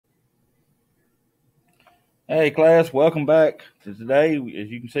Hey class, welcome back to today. As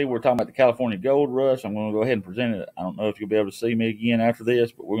you can see, we're talking about the California Gold Rush. I'm going to go ahead and present it. I don't know if you'll be able to see me again after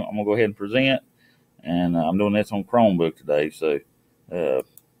this, but I'm going to go ahead and present. And I'm doing this on Chromebook today. So here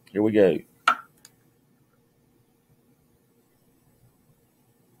we go.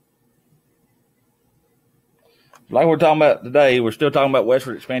 Like we're talking about today, we're still talking about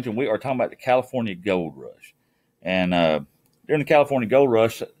westward expansion. We are talking about the California Gold Rush. And during the California Gold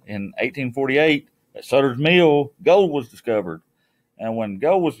Rush in 1848, at Sutter's Mill, gold was discovered. And when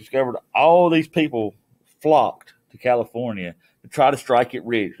gold was discovered, all these people flocked to California to try to strike it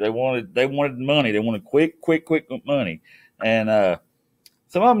rich. They wanted money. They wanted quick money. And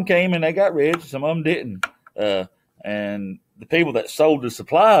some of them came and they got rich. Some of them didn't. And the people that sold the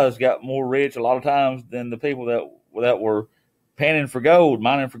supplies got more rich a lot of times than the people that were panning for gold,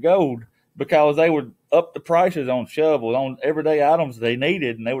 mining for gold, because they would up the prices on shovels, on everyday items they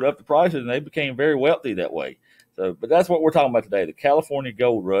needed, and they would up the prices, and they became very wealthy that way. So, but that's what we're talking about today: the California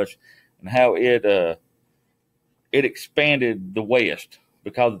Gold Rush and how it expanded the West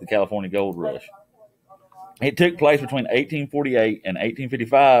because of the California Gold Rush. It took place between 1848 and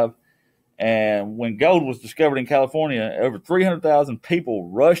 1855, and when gold was discovered in California, over 300,000 people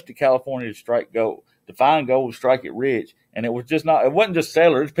rushed to California to strike gold, to find gold, to strike it rich. And it wasn't just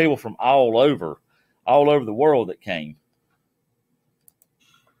settlers; people from all over the world that came.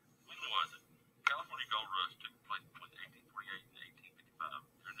 When was it? California Gold Rush took place between 1848 and 1855.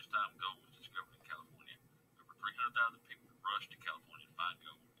 During this time, gold was discovered in California. Over 300,000 people rushed to California to find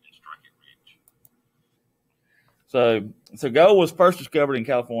gold and strike it rich. So gold was first discovered in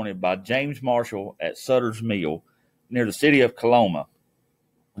California by James Marshall at Sutter's Mill near the city of Coloma.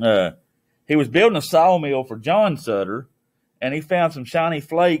 He was building a sawmill for John Sutter, and he found some shiny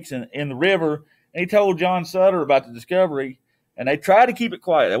flakes in the river, and he told John Sutter about the discovery, and they tried to keep it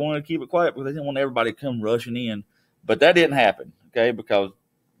quiet. They wanted to keep it quiet because they didn't want everybody to come rushing in, but that didn't happen, okay, because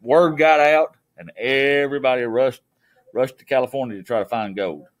word got out, and everybody rushed to California to try to find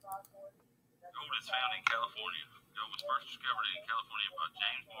gold. Gold is found in California. Gold was first discovered in California by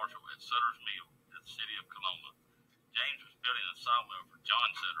James Marshall at Sutter's Mill in the city of Coloma. James was building a sawmill for John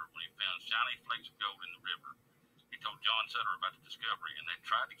Sutter when he found shiny flakes of gold in the river. He told John Sutter about the discovery, and they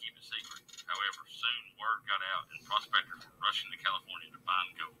tried to keep it secret. However, soon word got out, and prospectors were rushing to California to find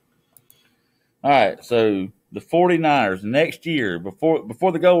gold. All right, so the 49ers next year,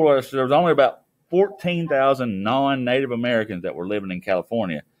 before the gold rush, there was only about 14,000 non-Native Americans that were living in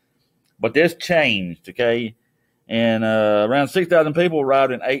California. But this changed, okay? And around 6,000 people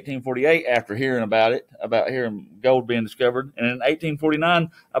arrived in 1848 after hearing about hearing gold being discovered. And in 1849,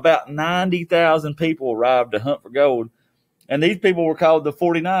 about 90,000 people arrived to hunt for gold. And these people were called the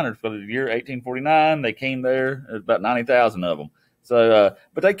 49ers for the year 1849. They came there. There's about 90,000 of them. So,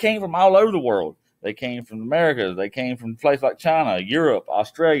 but they came from all over the world. They came from the Americas. They came from places like China, Europe,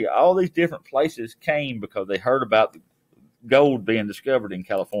 Australia. All these different places came because they heard about the gold being discovered in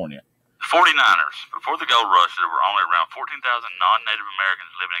California. The 49ers. Before the gold rush, there were only around 14,000 non-Native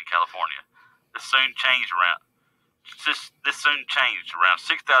Americans living in California. This soon changed. Around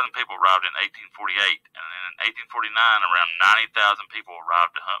 6,000 people arrived in 1848, and in 1849, around 90,000 people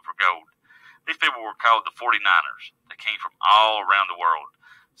arrived to hunt for gold. These people were called the 49ers. They came from all around the world.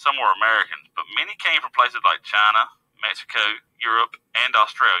 Some were Americans, but many came from places like China, Mexico, Europe, and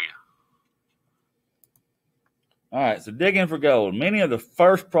Australia. All right, so digging for gold. Many of the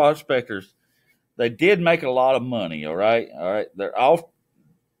first prospectors, they did make a lot of money. All right.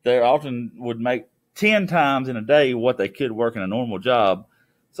 They often would make 10 times in a day what they could work in a normal job.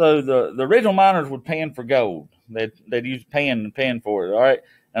 So the original miners would pan for gold. They'd use pan for it. All right,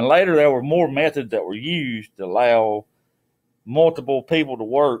 and later there were more methods that were used to allow multiple people to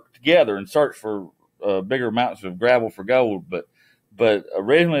work together and search for bigger amounts of gravel for gold, but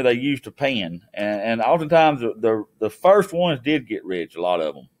originally they used a pan, and oftentimes the first ones did get rich, a lot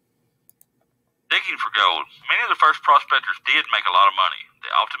of them. Digging for gold. Many of the first prospectors did make a lot of money. They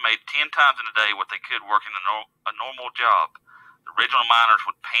often made 10 times in a day what they could working a normal job. The original miners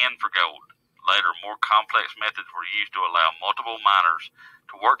would pan for gold. Later, more complex methods were used to allow multiple miners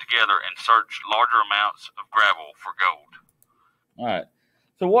to work together and search larger amounts of gravel for gold. All right.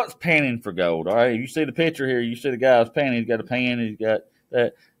 So what's panning for gold? All right, you see the picture here. You see the guy's panning. He's got a pan. He's got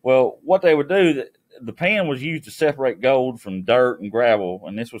that. Well, what they would do, the pan was used to separate gold from dirt and gravel,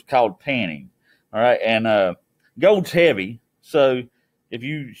 and this was called panning. All right, and gold's heavy, so if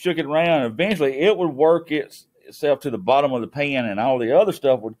you shook it around, eventually it would work itself to the bottom of the pan, and all the other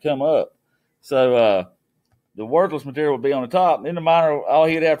stuff would come up. So the worthless material would be on the top. And then the miner, all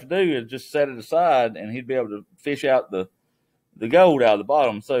he'd have to do is just set it aside, and he'd be able to fish out the gold out of the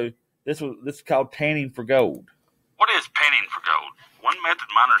bottom. So This is called panning for gold. What is panning for gold? One method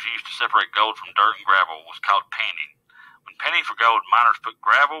miners used to separate gold from dirt and gravel was called panning. When panning for gold, miners put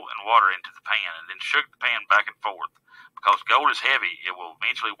gravel and water into the pan and then shook the pan back and forth. Because gold is heavy, it will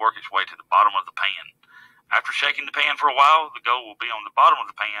eventually work its way to the bottom of the pan. After shaking the pan for a while, the gold will be on the bottom of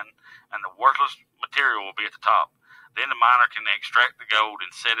the pan and the worthless material will be at the top. Then the miner can extract the gold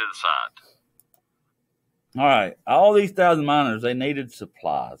and set it aside. All right. All these 1,000 miners, they needed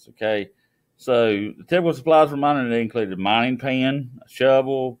supplies, okay? So the typical supplies for mining, they included a mining pan, a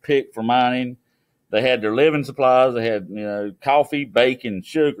shovel, pick for mining. They had their living supplies. They had, coffee, bacon,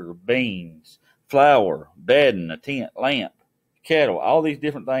 sugar, beans, flour, bedding, a tent, lamp, kettle, all these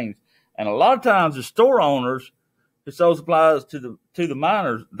different things. And a lot of times the store owners who sold supplies to the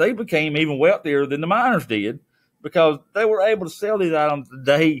miners, they became even wealthier than the miners did because they were able to sell these items.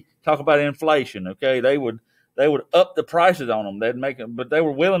 They talk about inflation, okay? They would up the prices on them. They'd make them, but they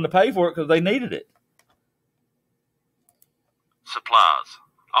were willing to pay for it because they needed it. Supplies.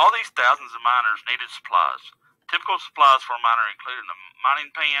 All these thousands of miners needed supplies. Typical supplies for a miner included a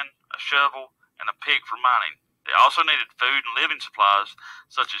mining pan, a shovel, and a pick for mining. They also needed food and living supplies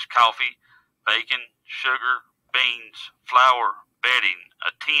such as coffee, bacon, sugar, beans, flour, bedding,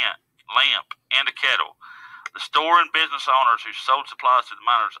 a tent, lamp, and a kettle. The store and business owners who sold supplies to the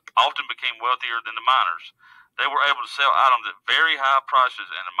miners often became wealthier than the miners. They were able to sell items at very high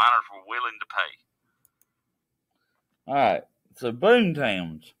prices, and the miners were willing to pay. All right. So boom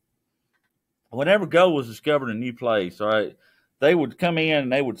towns. Whenever gold was discovered in a new place, all right, they would come in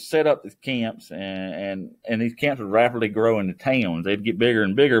and they would set up these camps, and these camps would rapidly grow into towns. They'd get bigger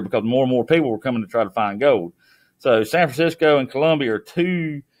and bigger because more and more people were coming to try to find gold. So San Francisco and Columbia are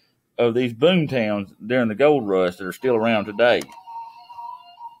two of these boom towns during the gold rush that are still around today.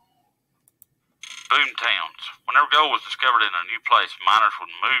 Boom towns. Whenever gold was discovered in a new place, miners would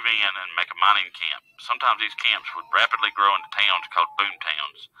move in and make a mining camp. Sometimes these camps would rapidly grow into towns called boom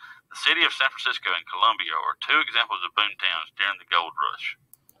towns. The city of San Francisco and Columbia are two examples of boom towns during the gold rush.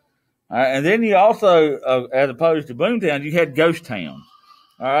 All right, and then you also, as opposed to boom towns, you had ghost towns.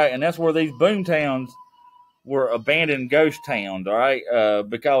 All right, and that's where these boom towns were abandoned ghost towns, all right,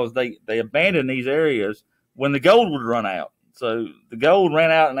 because they abandoned these areas when the gold would run out. So the gold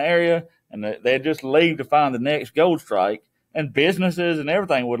ran out in the area, and they'd just leave to find the next gold strike, and businesses and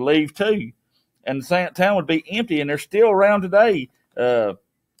everything would leave too. And the town would be empty, and they're still around today. If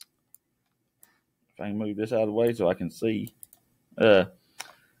I can move this out of the way so I can see.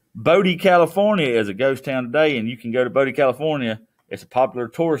 Bodie, California is a ghost town today, and you can go to Bodie, California. It's a popular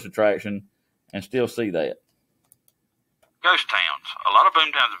tourist attraction and still see that. Ghost towns. A lot of boom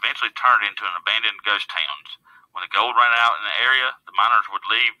towns eventually turned into an abandoned ghost towns. When the gold ran out in the area, the miners would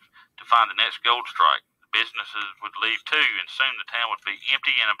leave to find the next gold strike. The businesses would leave too, and soon the town would be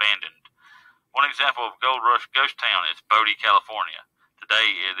empty and abandoned. One example of a gold rush ghost town is Bodie, California.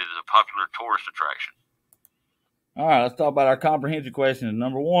 Today, it is a popular tourist attraction. All right, let's talk about our comprehension questions.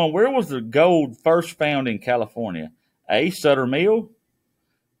 Number one, where was the gold first found in California? A, Sutter Mill,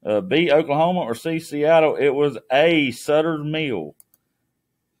 B, Oklahoma, or C, Seattle? It was A, Sutter Mill.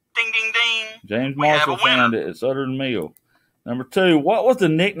 Ding, ding, ding. James Marshall found it at Sutter Mill. Number two, what was the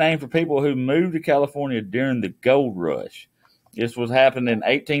nickname for people who moved to California during the gold rush? This was happened in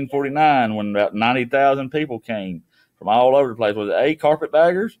 1849 when about 90,000 people came from all over the place. Was it A,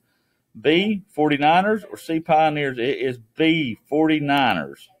 carpetbaggers, B, 49ers, or C, pioneers? It is B,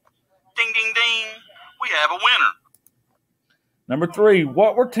 49ers. Ding, ding, ding. We have a winner. Number three,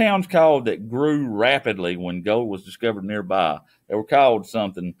 what were towns called that grew rapidly when gold was discovered nearby? They were called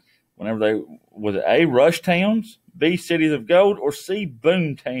something whenever was it A, rush towns, B, cities of gold, or C,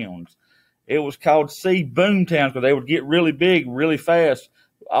 boom towns? It was called C, boom towns, because they would get really big really fast.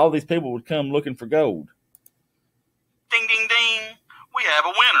 All these people would come looking for gold. Ding, ding, ding. We have a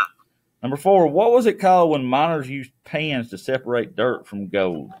winner. Number four, what was it called when miners used pans to separate dirt from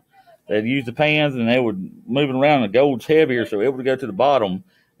gold? They'd use the pans and they would move it around, and the gold's heavier, so it would go to the bottom,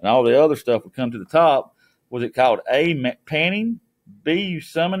 and all the other stuff would come to the top. Was it called A, panning, B,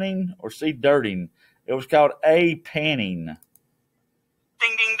 summoning, or C, dirting? It was called A, panning. Ding,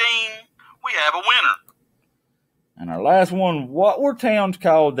 ding, ding. We have a winner. And our last one, what were towns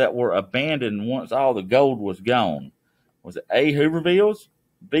called that were abandoned once all the gold was gone? Was it A, Hoovervilles,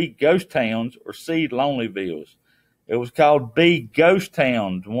 B, ghost towns, or C, Lonelyvilles? It was called B, ghost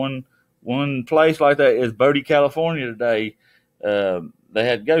towns. One place like that is Bodie, California today. They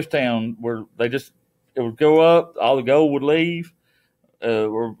had ghost town where it would go up, all the gold would leave,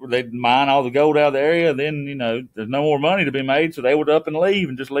 or they'd mine all the gold out of the area. Then, there's no more money to be made, so they would up and leave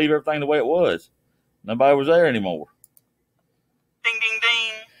and just leave everything the way it was. Nobody was there anymore. Ding, ding,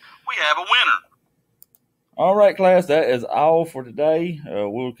 ding. We have a winner. All right, class, that is all for today.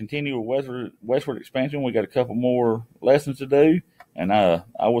 We'll continue with westward expansion. We got a couple more lessons to do, and I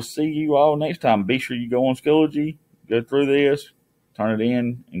will see you all next time. Be sure you go on Schoology, go through this, turn it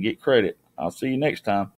in, and get credit. I'll see you next time.